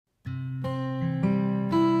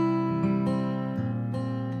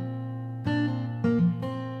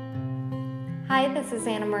Hi, this is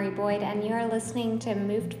Anna Marie Boyd, and you are listening to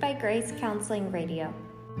Moved by Grace Counseling Radio.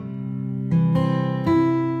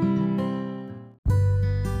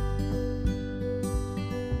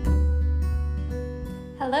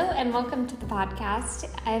 Hello, and welcome to the podcast.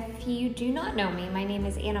 If you do not know me, my name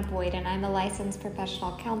is Anna Boyd, and I'm a licensed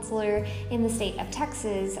professional counselor in the state of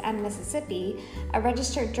Texas and Mississippi, a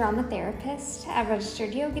registered drama therapist, a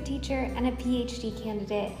registered yoga teacher, and a PhD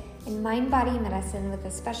candidate in mind-body medicine with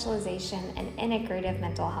a specialization in integrative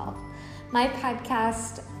mental health. My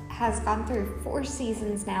podcast has gone through 4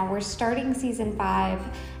 seasons now. We're starting season 5,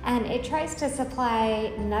 and it tries to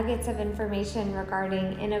supply nuggets of information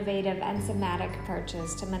regarding innovative and somatic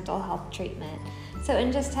approaches to mental health treatment. So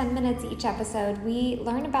in just 10 minutes each episode, we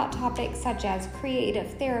learn about topics such as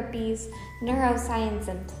creative therapies, neuroscience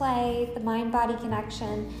and play, the mind-body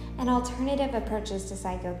connection, and alternative approaches to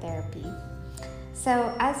psychotherapy.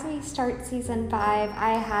 So as we start season 5,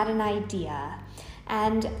 I had an idea,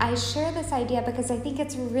 and I share this idea because I think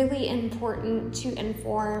it's really important to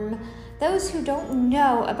inform those who don't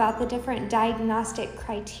know about the different diagnostic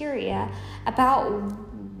criteria about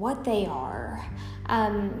what they are.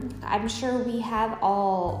 I'm sure we have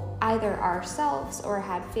all, either ourselves or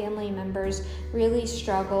had family members, really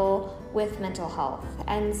struggle with mental health.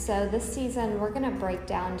 And so this season, we're going to break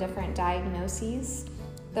down different diagnoses,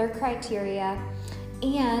 their criteria,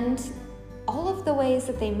 and all of the ways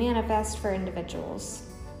that they manifest for individuals.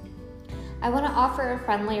 I want to offer a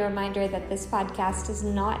friendly reminder that this podcast does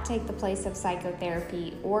not take the place of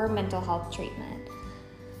psychotherapy or mental health treatment.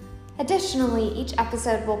 Additionally, each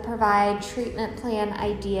episode will provide treatment plan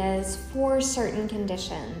ideas for certain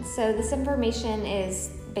conditions. So this information is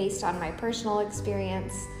based on my personal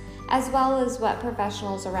experience, as well as what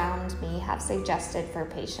professionals around me have suggested for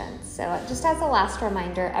patients. So just as a last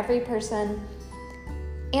reminder, every person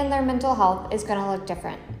and their mental health is going to look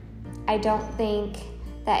different. I don't think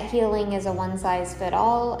that healing is a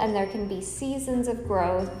one-size-fits-all, and there can be seasons of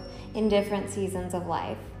growth in different seasons of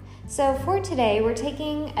life. So for today, we're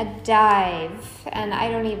taking a dive, and I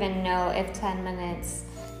don't even know if 10 minutes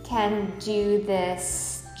can do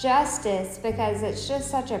this justice because it's just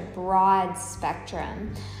such a broad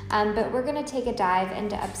spectrum. But we're going to take a dive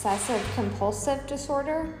into obsessive compulsive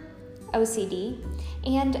disorder, OCD,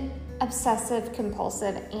 and obsessive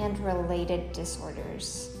compulsive and related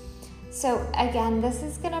disorders. So again, this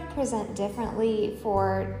is going to present differently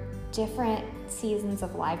for different seasons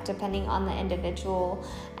of life depending on the individual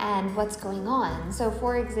and what's going on. So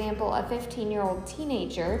for example, a 15-year-old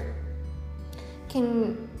teenager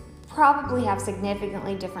can probably have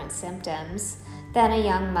significantly different symptoms than a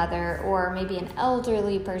young mother or maybe an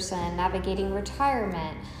elderly person navigating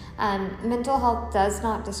retirement. Mental health does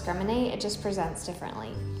not discriminate, it just presents differently.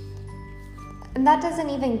 And that doesn't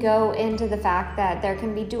even go into the fact that there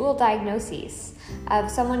can be dual diagnoses.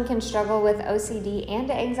 Someone can struggle with OCD and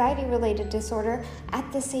anxiety-related disorder at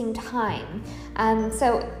the same time.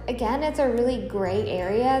 So again, it's a really gray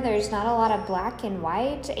area. There's not a lot of black and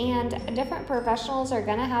white, and different professionals are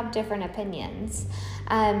going to have different opinions.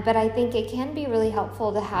 But I think it can be really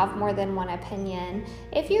helpful to have more than one opinion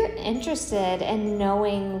if you're interested in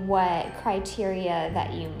knowing what criteria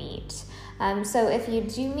that you meet. So if you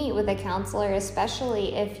do meet with a counselor,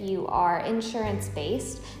 especially if you are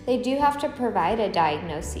insurance-based, they do have to provide a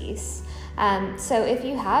diagnosis. So if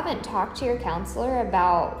you haven't talked to your counselor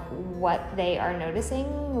about what they are noticing,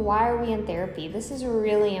 why are we in therapy? This is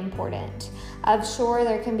really important. Sure,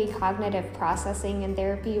 there can be cognitive processing in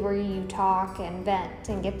therapy where you talk and vent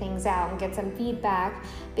and get things out and get some feedback,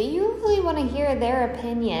 but you really want to hear their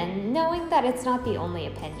opinion, knowing that it's not the only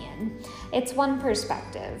opinion. It's one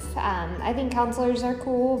perspective. I think counselors are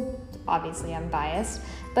cool. Obviously, I'm biased,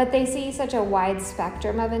 but they see such a wide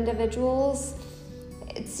spectrum of individuals.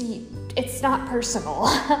 It's not personal.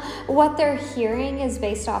 What they're hearing is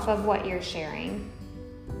based off of what you're sharing.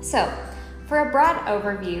 So, for a broad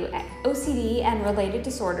overview, OCD and related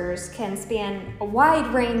disorders can span a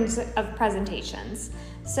wide range of presentations.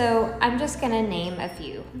 So, I'm just going to name a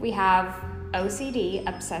few. We have OCD,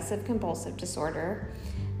 obsessive compulsive disorder.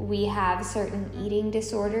 We have certain eating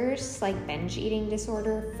disorders like binge eating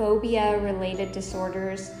disorder, phobia-related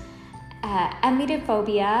disorders.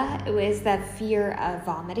 Emetophobia is the fear of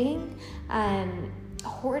vomiting.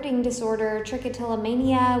 Hoarding disorder,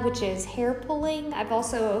 trichotillomania, which is hair pulling. I've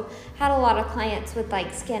also had a lot of clients with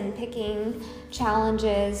like skin picking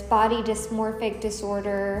challenges, body dysmorphic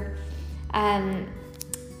disorder.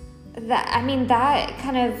 That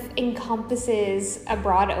kind of encompasses a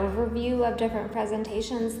broad overview of different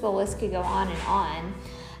presentations. The list could go on and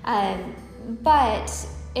on. But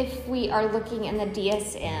if we are looking in the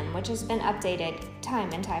DSM, which has been updated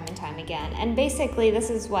time and time and time again. And basically, this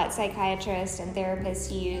is what psychiatrists and therapists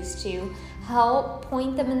use to help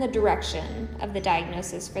point them in the direction of the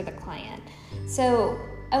diagnosis for the client. So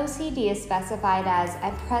OCD is specified as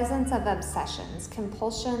a presence of obsessions,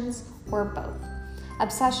 compulsions, or both.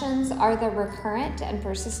 Obsessions are the recurrent and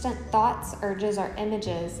persistent thoughts, urges, or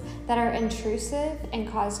images that are intrusive and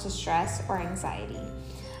cause distress or anxiety.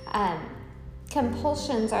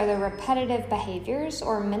 Compulsions are the repetitive behaviors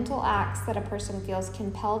or mental acts that a person feels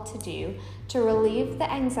compelled to do to relieve the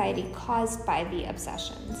anxiety caused by the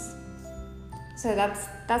obsessions. So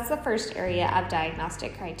that's the first area of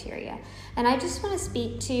diagnostic criteria. And I just want to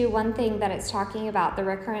speak to one thing that it's talking about, the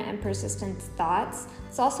recurrent and persistent thoughts.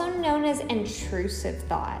 It's also known as intrusive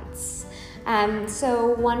thoughts.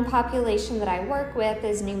 So one population that I work with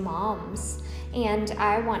is new moms. And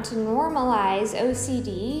I want to normalize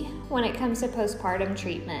OCD when it comes to postpartum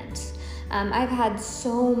treatment. I've had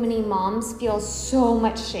so many moms feel so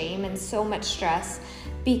much shame and so much stress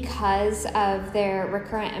because of their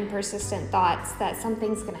recurrent and persistent thoughts that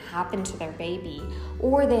something's going to happen to their baby,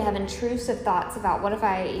 or they have intrusive thoughts about what if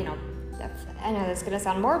I know this is going to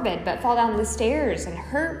sound morbid, but fall down the stairs and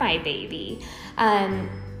hurt my baby.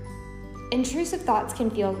 Intrusive thoughts can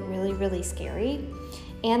feel really, really scary.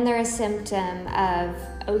 And they're a symptom of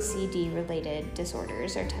OCD-related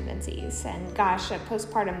disorders or tendencies. And gosh, a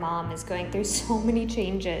postpartum mom is going through so many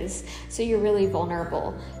changes, so you're really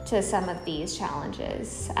vulnerable to some of these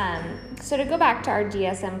challenges. So to go back to our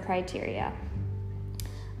DSM criteria,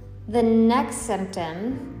 the next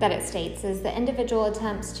symptom that it states is the individual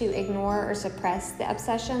attempts to ignore or suppress the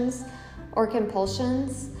obsessions or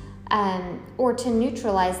compulsions, or to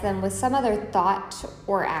neutralize them with some other thought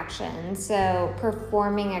or action. So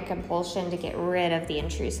performing a compulsion to get rid of the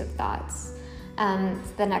intrusive thoughts.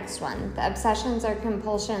 The next one, the obsessions or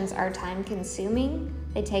compulsions are time consuming.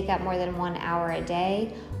 They take up more than 1 hour a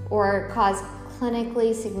day or cause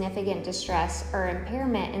clinically significant distress or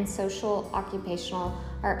impairment in social, occupational,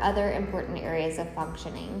 or other important areas of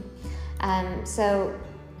functioning. So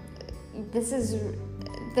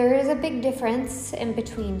there is a big difference in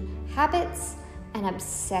between habits and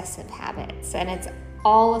obsessive habits, and it's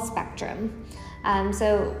all a spectrum.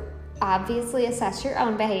 So obviously assess your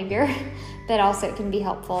own behavior, but also it can be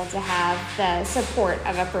helpful to have the support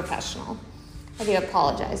of a professional. I do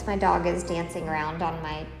apologize, my dog is dancing around on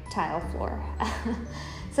my tile floor.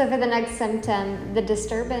 So for the next symptom, the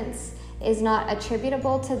disturbance is not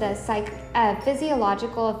attributable to the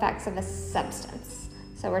physiological effects of a substance.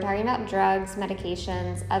 So we're talking about drugs,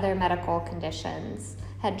 medications, other medical conditions,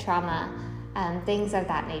 head trauma, things of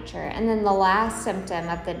that nature. And then the last symptom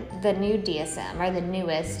of the new DSM, or the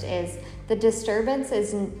newest, is the disturbance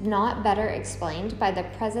is not better explained by the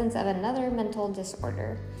presence of another mental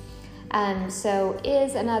disorder. So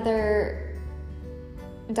is another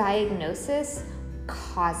diagnosis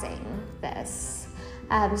causing this?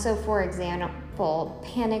 So for example,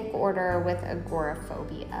 panic disorder with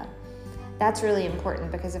agoraphobia. That's really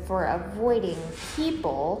important because if we're avoiding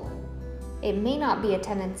people, it may not be a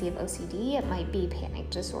tendency of OCD, it might be panic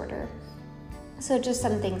disorder. So just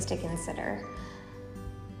some things to consider.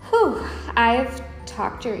 I've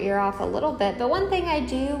talked your ear off a little bit, but one thing I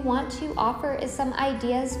do want to offer is some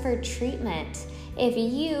ideas for treatment. If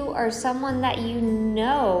you are someone that you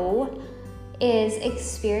know is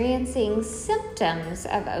experiencing symptoms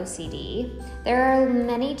of OCD, there are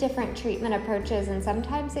many different treatment approaches, and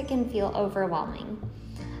sometimes it can feel overwhelming.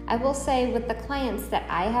 I will say with the clients that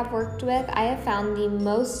I have worked with, I have found the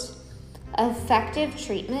most effective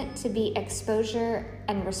treatment to be exposure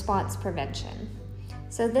and response prevention.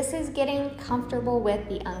 So this is getting comfortable with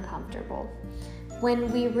the uncomfortable.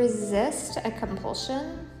 When we resist a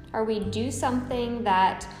compulsion or we do something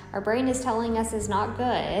that our brain is telling us is not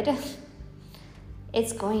good,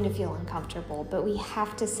 it's going to feel uncomfortable, but we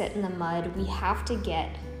have to sit in the mud. We have to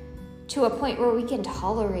get to a point where we can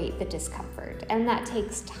tolerate the discomfort, and that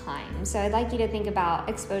takes time. So I'd like you to think about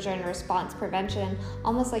exposure and response prevention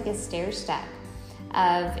almost like a stair step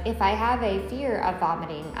of, if I have a fear of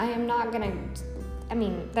vomiting,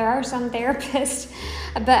 there are some therapists,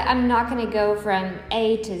 but I'm not gonna go from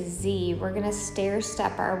A to Z. We're gonna stair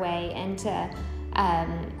step our way into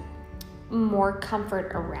more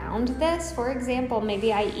comfort around this. For example,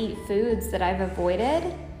 maybe I eat foods that I've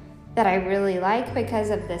avoided that I really like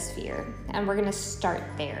because of this fear, and we're gonna start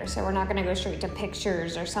there. So we're not gonna go straight to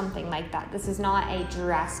pictures or something like that. This is not a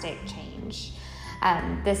drastic change.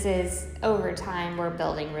 This is, over time, we're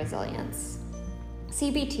building resilience.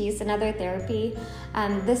 CBT is another therapy.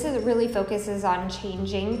 This really focuses on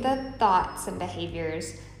changing the thoughts and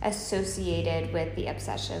behaviors associated with the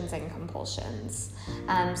obsessions and compulsions.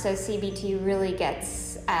 So CBT really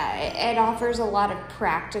it offers a lot of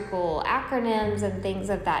practical acronyms and things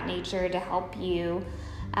of that nature to help you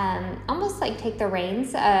almost like take the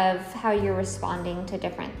reins of how you're responding to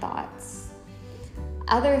different thoughts.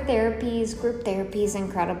 Other therapies, group therapy is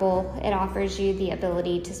incredible. It offers you the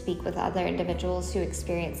ability to speak with other individuals who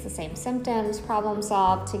experience the same symptoms, problem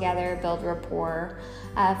solve together, build rapport.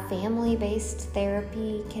 Family-based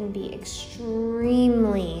therapy can be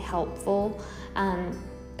extremely helpful,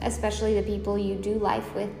 especially the people you do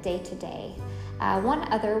life with day to day.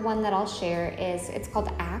 One other one that I'll share it's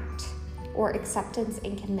called ACT, or Acceptance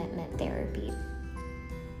and Commitment Therapy.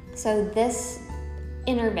 So this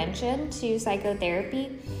intervention to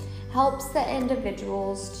psychotherapy helps the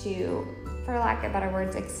individuals to, for lack of better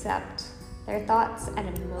words, accept their thoughts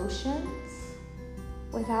and emotions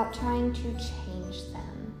without trying to change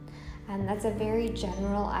them. And that's a very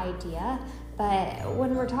general idea, but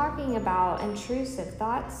when we're talking about intrusive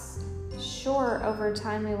thoughts, sure, over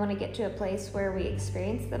time we want to get to a place where we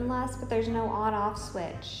experience them less, but there's no on-off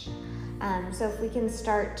switch. So if we can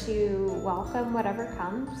start to welcome whatever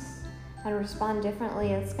comes and respond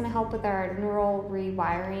differently, it's going to help with our neural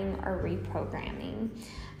rewiring or reprogramming,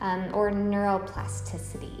 or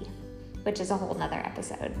neuroplasticity, which is a whole nother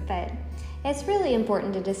episode. But it's really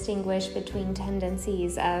important to distinguish between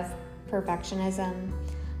tendencies of perfectionism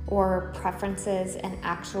or preferences and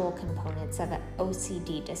actual components of an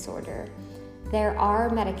OCD disorder. There are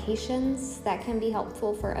medications that can be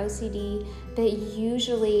helpful for OCD, but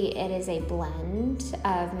usually it is a blend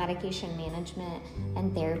of medication management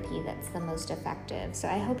and therapy that's the most effective. So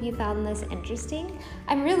I hope you found this interesting.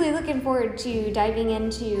 I'm really looking forward to diving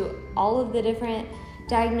into all of the different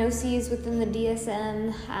diagnoses within the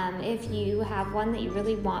DSM. If you have one that you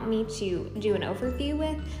really want me to do an overview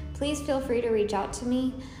with, please feel free to reach out to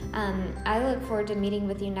me. I look forward to meeting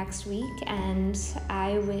with you next week, and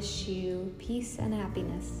I wish you peace and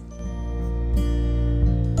happiness.